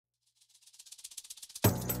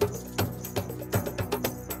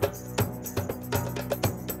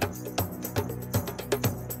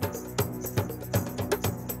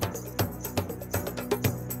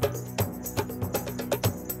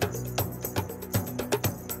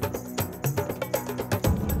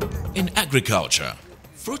In agriculture,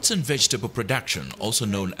 fruits and vegetable production, also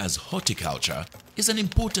known as horticulture, is an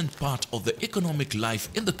important part of the economic life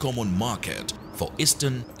in the common market for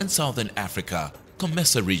Eastern and Southern Africa,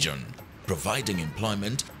 COMESA region, providing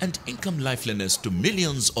employment and income liveliness to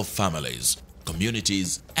millions of families,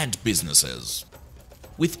 communities and businesses.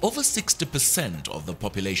 With over 60% of the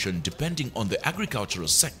population depending on the agricultural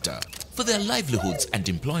sector for their livelihoods and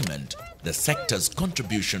employment, the sector's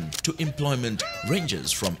contribution to employment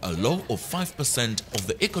ranges from a low of 5% of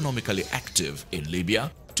the economically active in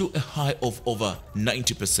Libya to a high of over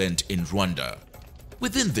 90% in Rwanda.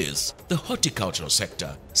 Within this, the horticultural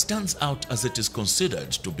sector stands out as it is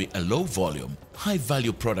considered to be a low-volume,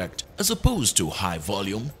 high-value product as opposed to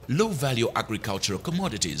high-volume, low-value agricultural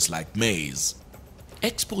commodities like maize.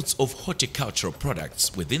 Exports of horticultural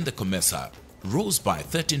products within the COMESA rose by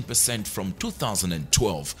 13% from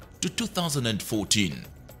 2012 to 2014,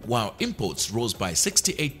 while imports rose by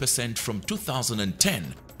 68% from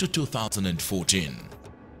 2010 to 2014.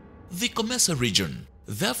 The COMESA region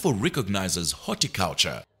therefore recognizes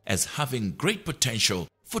horticulture as having great potential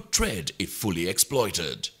for trade if fully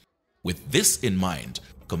exploited. With this in mind,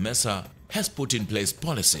 COMESA has put in place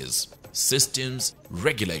policies, systems,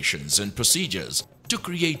 regulations and procedures to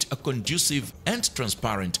create a conducive and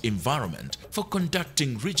transparent environment for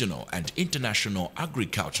conducting regional and international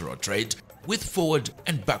agricultural trade with forward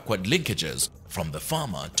and backward linkages from the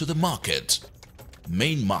farmer to the market.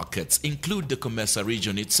 Main markets include the COMESA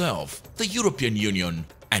region itself, the European Union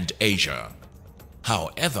and Asia.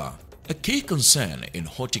 However, a key concern in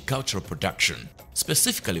horticultural production,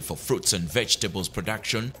 specifically for fruits and vegetables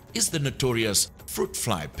production, is the notorious fruit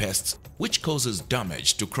fly pests which causes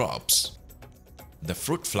damage to crops. The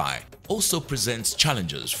fruit fly also presents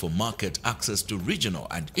challenges for market access to regional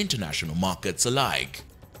and international markets alike.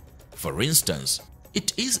 For instance,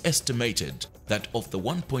 it is estimated that of the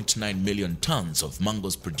 1.9 million tons of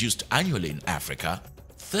mangoes produced annually in Africa,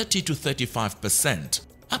 30 to 35%,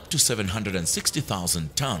 up to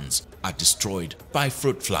 760,000 tons, are destroyed by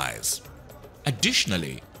fruit flies.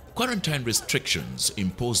 Additionally, quarantine restrictions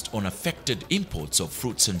imposed on affected imports of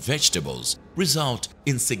fruits and vegetables result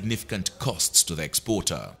in significant costs to the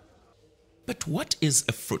exporter. But what is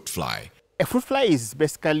a fruit fly? A fruit fly is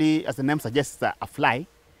basically, as the name suggests, a fly.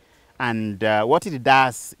 And what it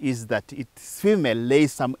does is that its female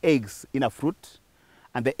lays some eggs in a fruit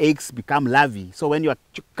and the eggs become larvae. So when you are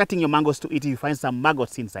cutting your mangoes to eat, you find some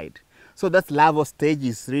maggots inside. So that larval stage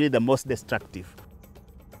is really the most destructive.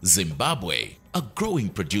 Zimbabwe, a growing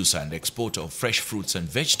producer and exporter of fresh fruits and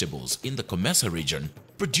vegetables in the COMESA region,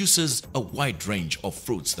 produces a wide range of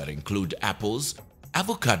fruits that include apples,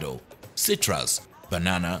 avocado, citrus,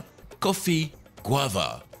 banana, coffee,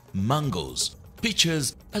 guava, mangoes,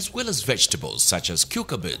 peaches, as well as vegetables such as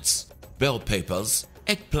cucurbits, bell peppers,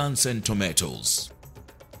 eggplants and tomatoes.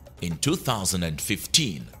 In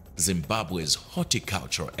 2015, Zimbabwe's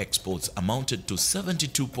horticultural exports amounted to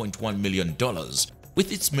 $72.1 million,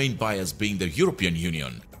 with its main buyers being the European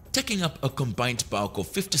Union, taking up a combined bulk of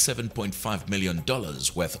 $57.5 million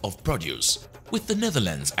worth of produce, with the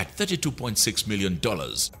Netherlands at $32.6 million,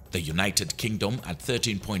 the United Kingdom at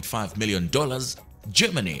 $13.5 million,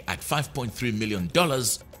 Germany at $5.3 million,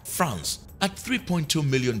 France at $3.2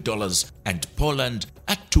 million and Poland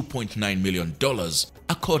at $2.9 million,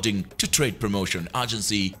 according to trade promotion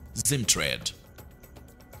agency Zimtrade.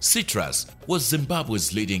 Citrus was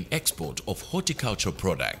Zimbabwe's leading export of horticultural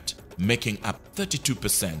product, making up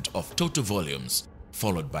 32% of total volumes,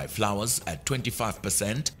 followed by flowers at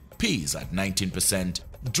 25%, peas at 19%,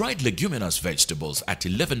 dried leguminous vegetables at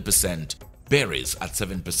 11%, berries at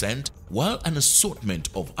 7%, while an assortment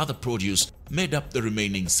of other produce made up the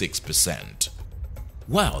remaining 6%.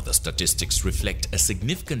 While the statistics reflect a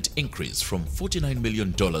significant increase from $49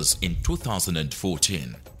 million in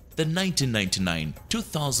 2014, the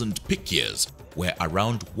 1999-2000 peak years were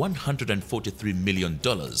around $143 million,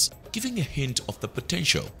 giving a hint of the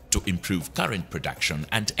potential to improve current production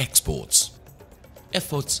and exports.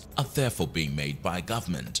 Efforts are therefore being made by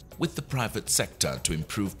government with the private sector to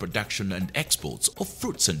improve production and exports of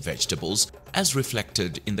fruits and vegetables as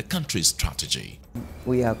reflected in the country's strategy.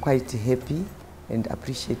 We are quite happy and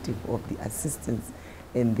appreciative of the assistance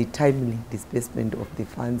and the timely disbursement of the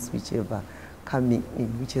funds which have coming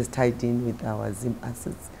in, which is tied in with our Zim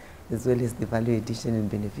assets, as well as the value addition and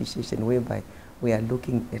beneficiation, whereby we are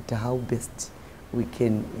looking at how best we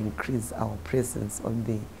can increase our presence on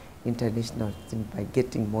the international scene by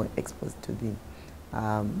getting more exposed to the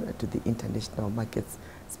international markets,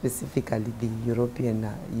 specifically the European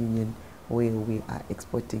Union, where we are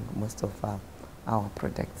exporting most of our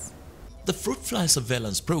products. The fruit fly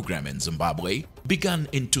surveillance program in Zimbabwe began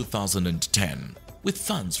in 2010 with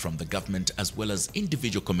funds from the government as well as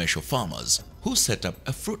individual commercial farmers who set up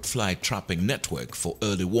a fruit fly trapping network for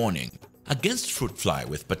early warning against fruit fly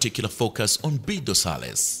with particular focus on B.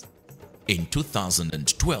 dorsalis. In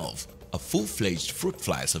 2012, a full-fledged fruit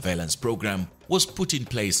fly surveillance program was put in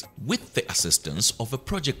place with the assistance of a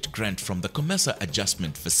project grant from the COMESA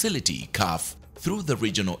Adjustment Facility (CAF) through the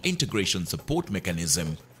Regional Integration Support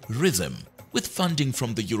Mechanism (RISM) with funding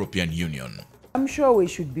from the European Union. I'm sure we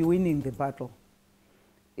should be winning the battle.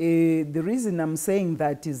 The reason I'm saying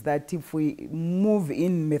that is that if we move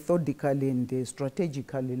in methodically and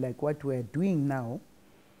strategically like what we're doing now,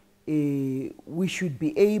 we should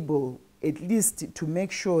be able at least to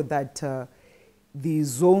make sure that the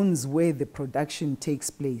zones where the production takes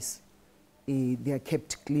place, they are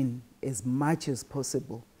kept clean as much as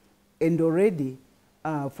possible. And already,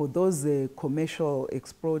 for those commercial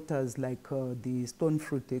exporters like the stone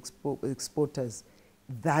fruit exporters,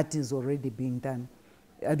 that is already being done.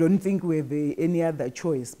 I don't think we have any other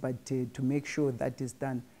choice but to make sure that is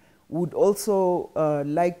done. Would also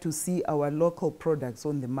like to see our local products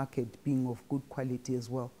on the market being of good quality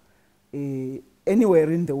as well.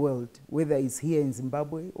 Anywhere in the world, whether it's here in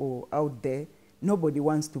Zimbabwe or out there, nobody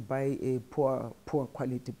wants to buy a poor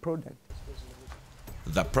quality product.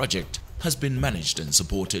 The project has been managed and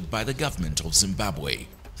supported by the government of Zimbabwe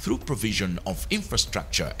through provision of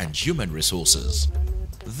infrastructure and human resources.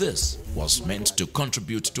 This was meant to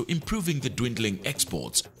contribute to improving the dwindling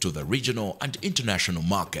exports to the regional and international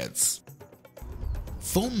markets.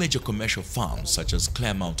 4 major commercial farms such as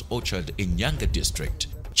Claremont Orchard in Nyanga District,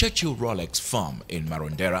 Churchill Rolex Farm in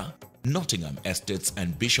Marondera, Nottingham Estates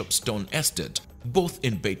and Bishopstone Estate, both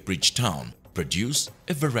in Beitbridge Town, produce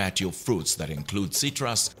a variety of fruits that include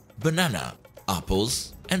citrus, banana,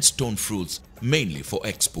 apples and stone fruits mainly for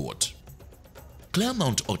export.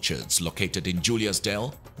 Claremont Orchards, located in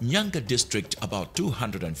Juliusdale, Nyanga District about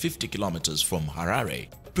 250 kilometers from Harare,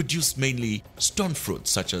 produce mainly stone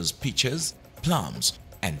fruits such as peaches, plums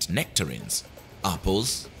and nectarines,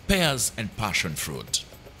 apples, pears and passion fruit.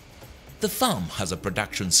 The farm has a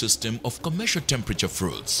production system of commercial temperature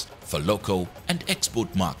fruits for local and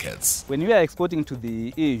export markets. When we are exporting to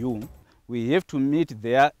the EU, we have to meet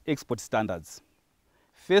their export standards.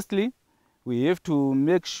 Firstly, we have to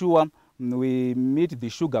make sure we meet the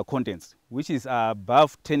sugar contents, which is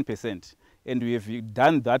above 10%, and we have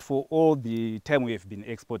done that for all the time we have been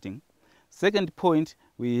exporting. Second point,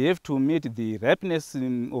 we have to meet the ripeness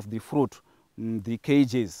of the fruit, the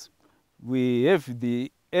kgs. We have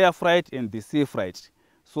the air freight and the sea freight.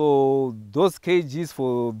 So those kgs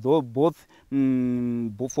for both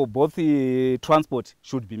transport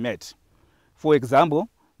should be met. For example,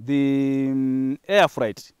 the air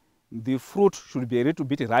freight, the fruit should be a little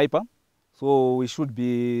bit riper. So we should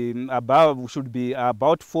be about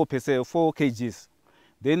 4 kgs.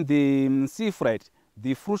 Then the sea freight,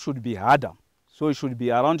 the fruit should be harder. So it should be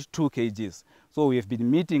around 2 kgs. So we have been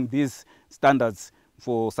meeting these standards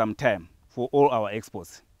for some time for all our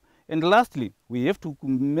exports. And lastly, we have to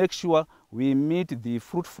make sure we meet the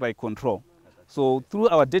fruit fly control. So through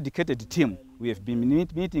our dedicated team, we have been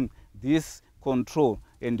meeting this control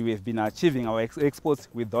and we have been achieving our exports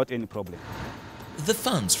without any problem. The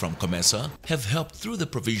funds from COMESA have helped through the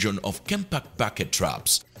provision of Kempak bucket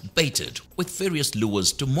traps, baited with various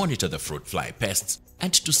lures to monitor the fruit fly pests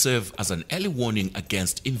and to serve as an early warning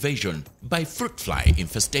against invasion by fruit fly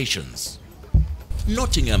infestations.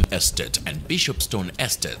 Nottingham Estate and Bishopstone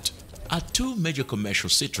Estate are 2 major commercial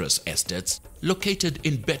citrus estates located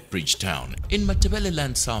in Beitbridge Town in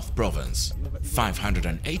Matabeleland South Province,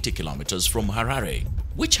 580 kilometers from Harare,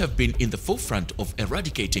 which have been in the forefront of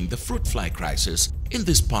eradicating the fruit fly crisis in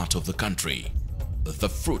this part of the country. The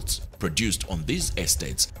fruits produced on these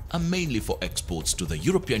estates are mainly for exports to the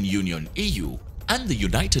European Union (EU) and the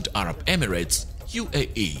United Arab Emirates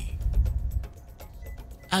 (UAE).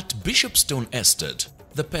 At Bishopstone Estate,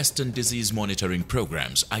 the pest and disease monitoring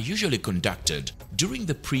programs are usually conducted during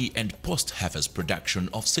the pre- and post-harvest production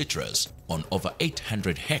of citrus on over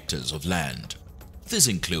 800 hectares of land. These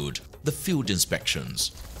include the field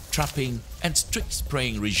inspections, trapping and strict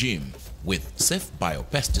spraying regime with safe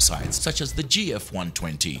biopesticides such as the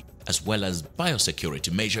GF120, as well as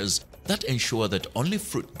biosecurity measures that ensure that only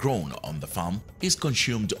fruit grown on the farm is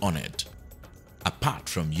consumed on it. Apart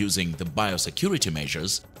from using the biosecurity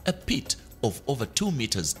measures, a pit of over 2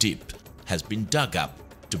 meters deep has been dug up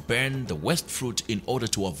to burn the waste fruit in order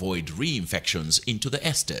to avoid reinfections into the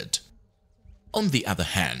estate. On the other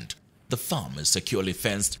hand, the farm is securely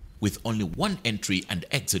fenced with only one entry and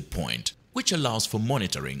exit point which allows for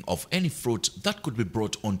monitoring of any fruit that could be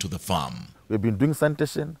brought onto the farm. We've been doing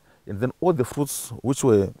sanitation, and then all the fruits which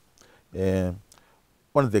were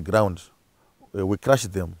on the ground, we crush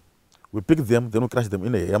them. We pick them, then we crush them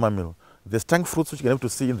in a yama mill. The stank fruits which you can have to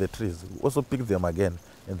see in the trees, we also pick them again,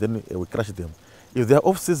 and then we crush them. If there are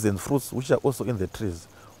off-season fruits which are also in the trees,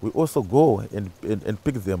 we also go and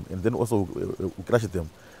pick them, and then also we crush them.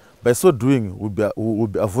 By so doing, we'll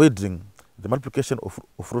be avoiding the multiplication of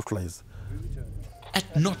fruit flies.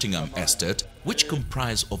 At Nottingham Estate, which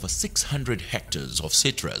comprise over 600 hectares of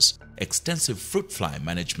citrus, extensive fruit fly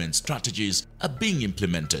management strategies are being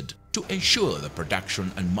implemented to ensure the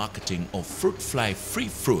production and marketing of fruit fly-free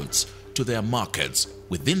fruits to their markets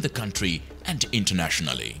within the country and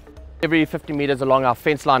internationally. Every 50 meters along our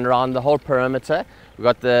fence line around the whole perimeter, we've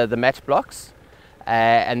got the match blocks,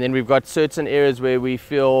 and then we've got certain areas where we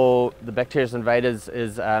feel the bacterial invaders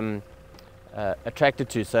is attracted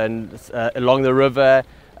to. So along the river,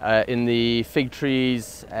 in the fig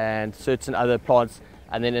trees and certain other plants,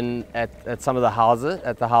 and then at some of the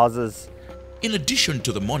houses. In addition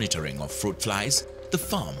to the monitoring of fruit flies, the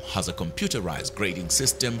farm has a computerized grading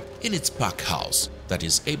system in its pack house that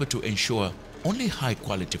is able to ensure only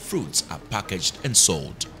high-quality fruits are packaged and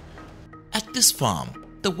sold. At this farm,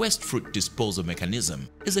 the waste fruit disposal mechanism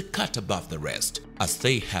is a cut above the rest, as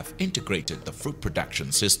they have integrated the fruit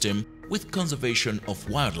production system with conservation of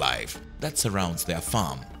wildlife that surrounds their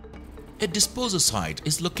farm. A disposal site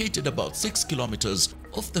is located about 6 kilometers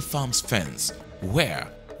off the farm's fence, where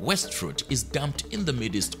waste fruit is dumped in the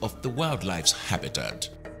midst of the wildlife's habitat.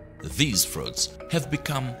 These fruits have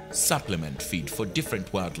become supplement feed for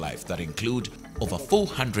different wildlife that include over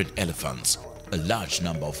 400 elephants, a large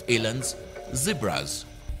number of elands, zebras,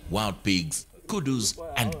 wild pigs, kudus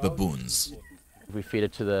and baboons. We feed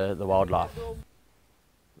it to the wildlife.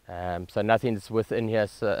 So nothing's within here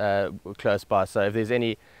close by. So if there's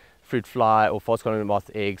any fruit fly or false colony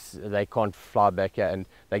moth eggs, they can't fly back here and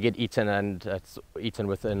they get eaten, and it's eaten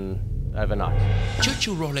within overnight.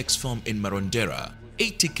 Churchill Rolex farm in Marondera,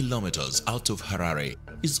 80 kilometers out of Harare,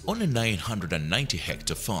 is on a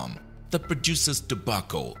 990-hectare farm that produces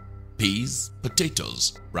tobacco, peas,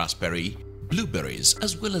 potatoes, raspberry, blueberries,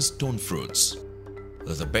 as well as stone fruits.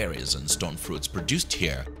 The berries and stone fruits produced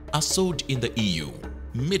here are sold in the EU,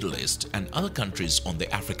 Middle East and other countries on the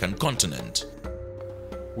African continent.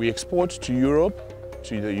 We export to Europe,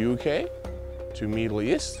 to the UK, to Middle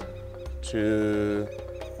East, to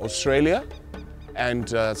Australia and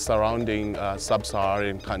surrounding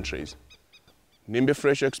sub-Saharan countries. Nimbe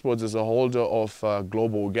Fresh Exports is a holder of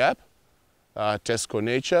Global Gap, Tesco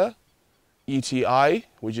Nature, ETI,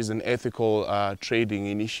 which is an ethical trading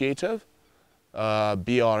initiative,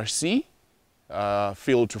 BRC,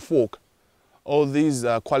 Field to Fork. All these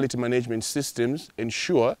quality management systems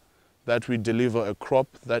ensure that we deliver a crop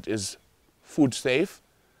that is food safe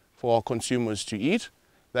for our consumers to eat,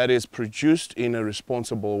 that is produced in a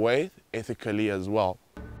responsible way, ethically as well.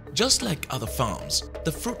 Just like other farms,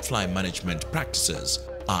 the fruit fly management practices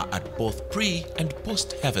are at both pre- and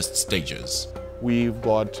post-harvest stages. We've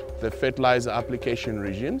got the fertilizer application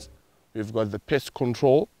regimes, we've got the pest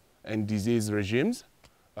control and disease regimes,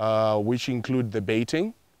 which include the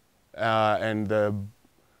baiting and the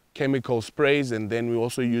chemical sprays, and then we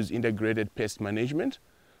also use integrated pest management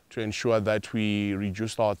to ensure that we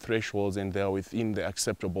reduce our thresholds and they're within the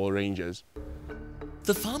acceptable ranges.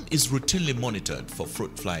 The farm is routinely monitored for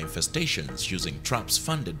fruit fly infestations using traps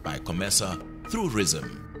funded by COMESA through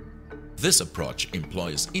RISM. This approach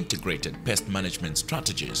employs integrated pest management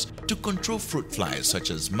strategies to control fruit flies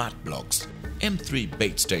such as mat blocks, M3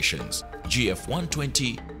 bait stations,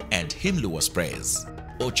 GF120 and Himlua sprays,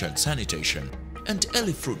 orchard sanitation and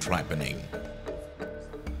early fruit ripening.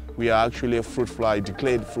 We are actually a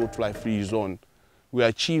declared fruit fly free zone. We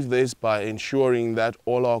achieve this by ensuring that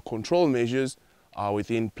all our control measures are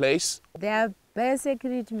within place. There are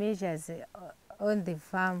biosecurity measures on the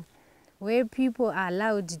farm where people are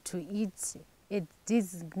allowed to eat at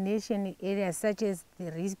designation areas such as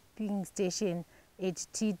the reaping station at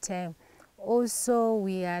tea time. Also,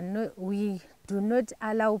 we do not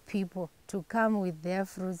allow people to come with their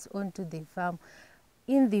fruits onto the farm.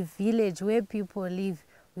 In the village where people live,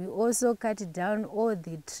 we also cut down all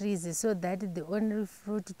the trees so that the only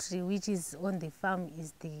fruit tree which is on the farm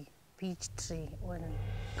is the peach tree only.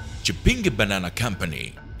 Chipinge Banana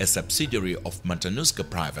Company, a subsidiary of Matanuska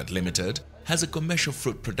Private Limited, has a commercial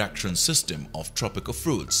fruit production system of tropical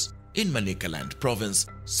fruits in Manicaland province,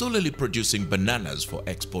 solely producing bananas for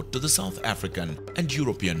export to the South African and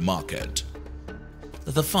European market.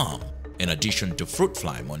 The farm, in addition to fruit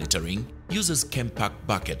fly monitoring, uses Chempack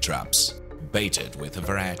bucket traps, baited with a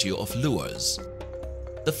variety of lures.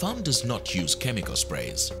 The farm does not use chemical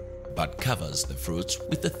sprays, but covers the fruits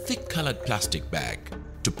with a thick colored plastic bag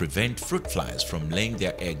to prevent fruit flies from laying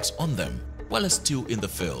their eggs on them while still in the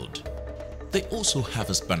field. They also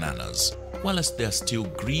harvest bananas whilst they are still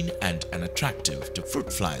green and unattractive to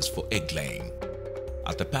fruit flies for egg laying.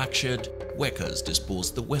 At the pack shed, workers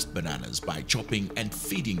dispose the waste bananas by chopping and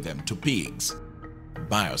feeding them to pigs.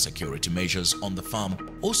 Biosecurity measures on the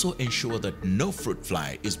farm also ensure that no fruit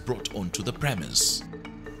fly is brought onto the premise.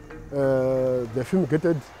 They're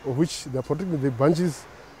fumigated, of which they're protecting the bunches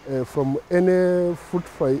from any fruit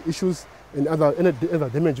fly issues and any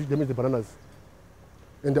damage which damage the bananas.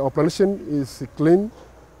 And our plantation is clean.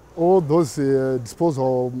 All those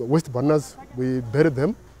disposal of waste bananas, we bury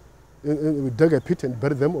them. We dug a pit and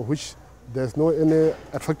bury them, of which there's no any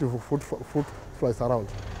attractive fruit flies around.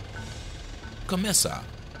 COMESA,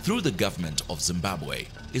 through the government of Zimbabwe,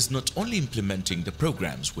 is not only implementing the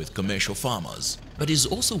programs with commercial farmers, but is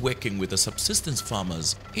also working with the subsistence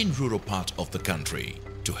farmers in rural part of the country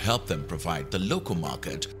to help them provide the local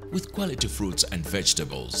market with quality fruits and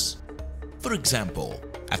vegetables. For example,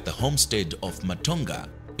 at the homestead of Matonga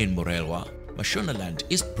in Morelwa, Mashonaland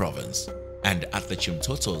East Province, and at the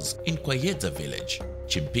Chimtotos in Kwayedza village,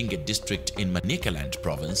 Chimpinge district in Manicaland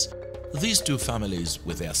Province, these two families,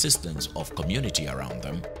 with the assistance of community around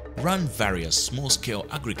them, run various small-scale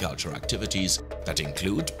agricultural activities that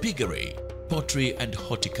include piggery, poultry and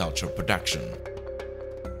horticulture production.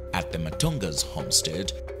 At the Matonga's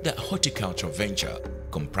homestead, the horticultural venture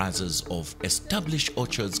comprises of established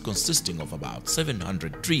orchards consisting of about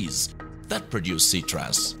 700 trees that produce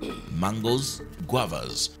citrus, mangoes,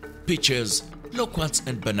 guavas, peaches, loquats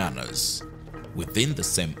and bananas. Within the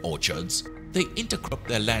same orchards, they intercrop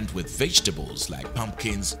their land with vegetables like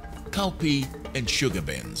pumpkins, cowpea and sugar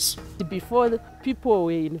beans. Before the people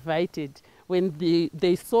were invited, when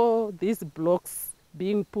they saw these blocks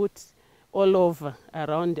being put all over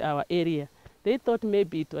around our area, they thought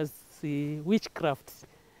maybe it was witchcraft,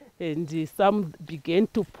 and some began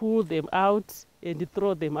to pull them out and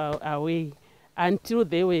throw them away until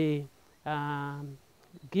they were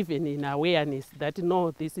given in awareness that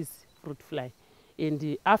no, this is fruit fly.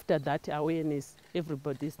 And after that awareness,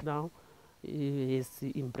 everybody now has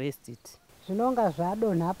embraced it. Zvinonga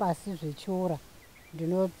zvadonha pasi zvechiora,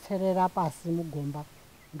 ndinotserera pasi mugomba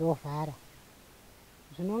ndovhara.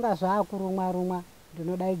 Zvinonga zvaakurumwa rumwa,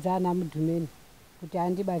 ndinodaidza ana mudhumeni kuti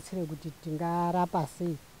andibatsire kuti tingarapa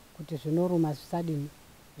sei kuti zvinoruma zvisadini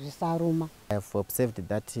zvisaruma. I have observed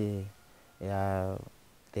that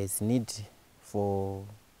there's need for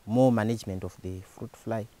more management of the fruit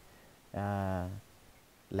fly.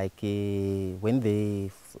 Like when the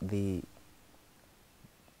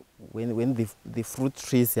fruit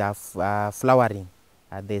trees are flowering,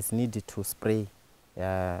 there's need to spray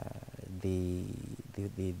the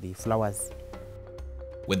flowers.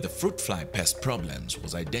 When the fruit fly pest problems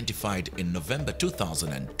was identified in November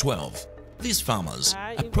 2012, these farmers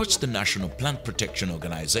approached the National Plant Protection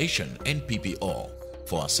Organization (NPPO)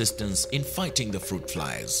 for assistance in fighting the fruit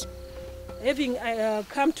flies. Having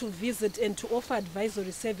come to visit and to offer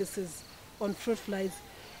advisory services on fruit flies,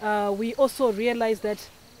 we also realized that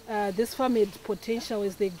this farm had potential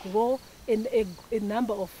as they grow in a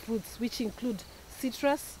number of fruits, which include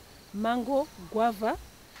citrus, mango, guava,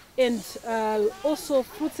 and also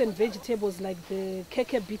fruits and vegetables like the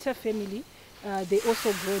keke family. They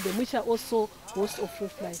also grow them, which are also hosts of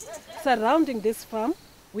fruit flies. Surrounding this farm,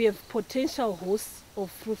 we have potential hosts of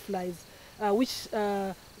fruit flies, which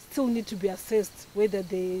still need to be assessed whether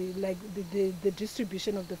they like the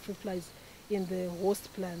distribution of the fruit flies in the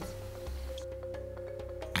host plants.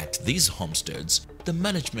 At these homesteads, the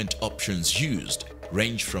management options used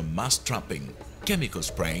range from mass trapping, chemical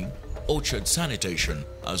spraying, orchard sanitation,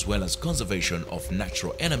 as well as conservation of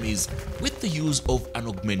natural enemies with the use of an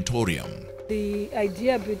augmentorium. The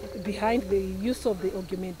idea behind the use of the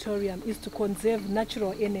augmentorium is to conserve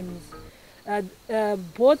natural enemies.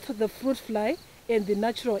 Both the fruit fly and the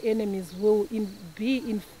natural enemies will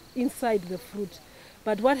be inside the fruit.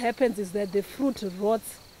 But what happens is that the fruit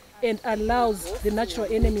rots and allows the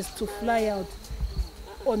natural enemies to fly out.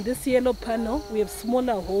 On this yellow panel, we have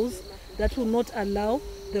smaller holes that will not allow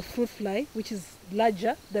the fruit fly, which is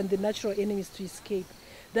larger than the natural enemies, to escape.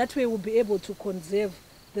 That way we'll be able to conserve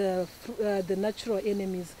the natural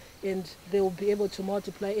enemies, and they will be able to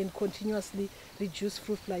multiply and continuously reduce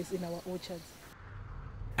fruit flies in our orchards.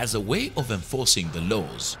 As a way of enforcing the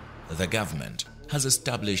laws, the government has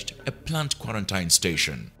established a plant quarantine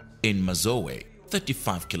station in Mazowe,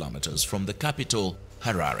 35 kilometers from the capital,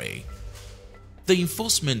 Harare. The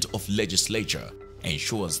enforcement of legislature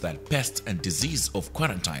ensures that pests and disease of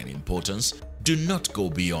quarantine importance do not go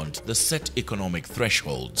beyond the set economic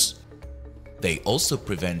thresholds. They also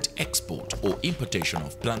prevent export or importation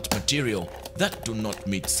of plant material that do not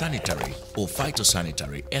meet sanitary or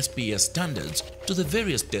phytosanitary SPS standards to the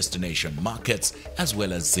various destination markets as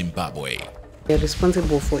well as Zimbabwe. They are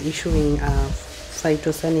responsible for issuing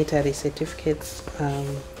phytosanitary certificates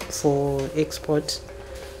for export.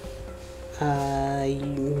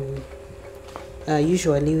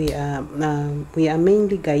 Usually we are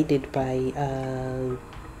mainly guided by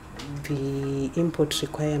the import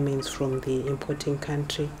requirements from the importing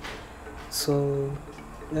country. So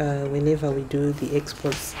whenever we do the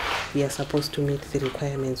exports, we are supposed to meet the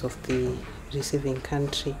requirements of the receiving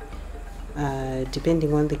country.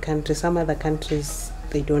 Depending on the country, some other countries,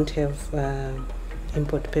 they don't have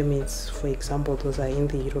import permits. For example, those are in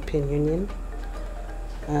the European Union.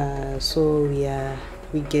 So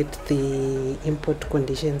we get the import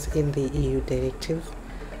conditions in the EU directive.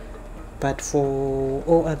 But for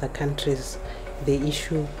all other countries, they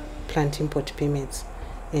issue plant import permits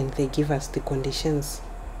and they give us the conditions.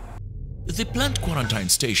 The plant quarantine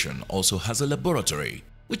station also has a laboratory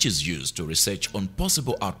which is used to research on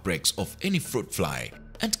possible outbreaks of any fruit fly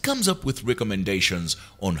and comes up with recommendations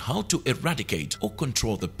on how to eradicate or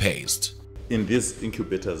control the pest. In these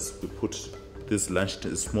incubators, we put these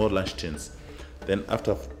small lunch tins. Then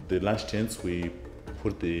after the lunch tins, we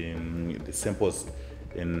put the samples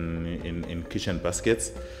in kitchen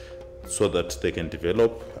baskets so that they can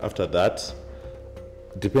develop. After that,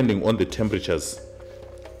 depending on the temperatures,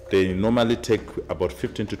 they normally take about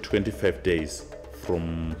 15 to 25 days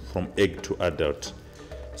from egg to adult.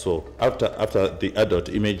 So after the adult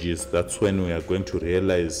images, that's when we are going to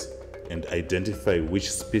realize and identify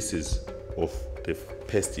which species of the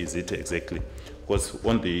pest is it exactly. Because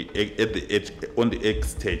on the egg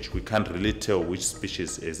stage, we can't really tell which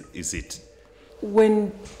species is it.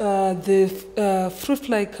 When the fruit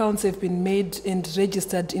fly counts have been made and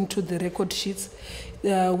registered into the record sheets,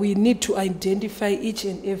 we need to identify each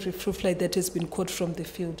and every fruit fly that has been caught from the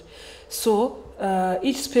field. So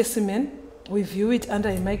each specimen, we view it under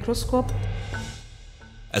a microscope.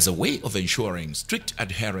 As a way of ensuring strict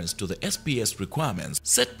adherence to the SPS requirements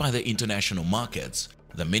set by the international markets,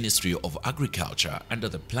 the Ministry of Agriculture under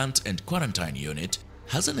the Plant and Quarantine Unit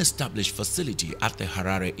has an established facility at the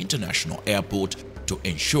Harare International Airport to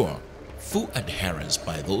ensure full adherence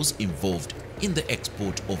by those involved in the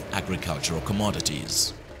export of agricultural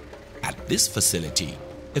commodities. At this facility,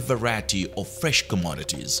 a variety of fresh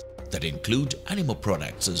commodities that include animal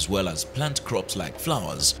products as well as plant crops like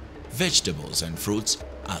flowers, vegetables and fruits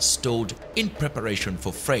are stored in preparation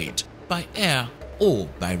for freight by air or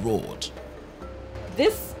by road.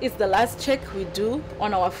 This is the last check we do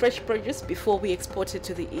on our fresh produce before we export it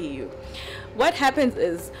to the EU. What happens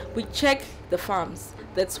is we check the farms.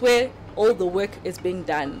 That's where all the work is being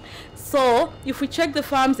done. So if we check the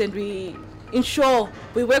farms and we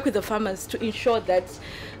work with the farmers to ensure that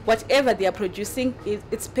whatever they are producing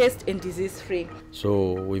it's pest and disease free.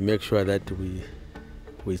 So we make sure that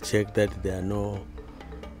we check that there are no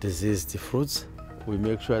diseased fruits. We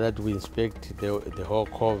make sure that we inspect the whole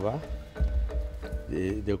cover.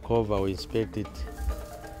 The cover, we inspect it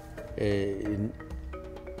in,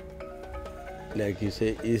 like you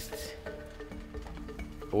say, east,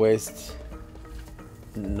 west,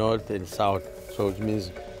 north and south. So it means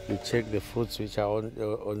you check the fruits which are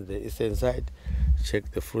on the eastern side, check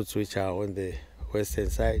the fruits which are on the western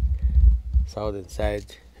side, southern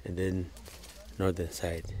side, and then northern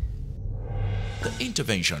side. The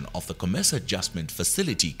intervention of the COMESA Adjustment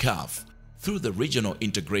Facility (CAF) through the Regional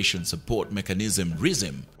Integration Support Mechanism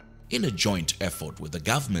 (RISM) in a joint effort with the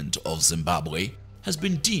government of Zimbabwe has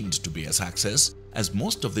been deemed to be a success, as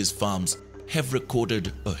most of these farms have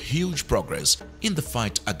recorded a huge progress in the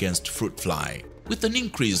fight against fruit fly, with an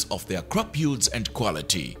increase of their crop yields and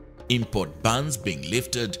quality, import bans being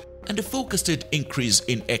lifted, and a focused increase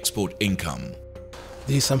in export income.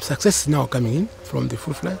 There is some success now coming in from the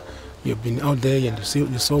fruit fly. You've been out there and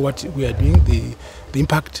you saw what we are doing, the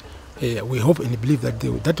impact. We hope and believe that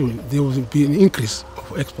there will be an increase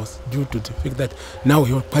of exports due to the fact that now we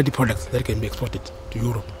have quality products that can be exported to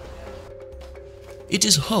Europe. It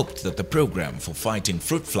is hoped that the program for fighting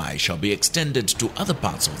fruit fly shall be extended to other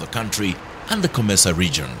parts of the country and the COMESA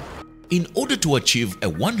region, in order to achieve a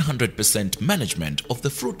 100% management of the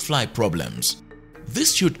fruit fly problems.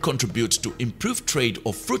 This should contribute to improved trade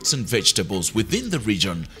of fruits and vegetables within the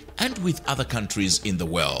region and with other countries in the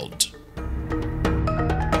world.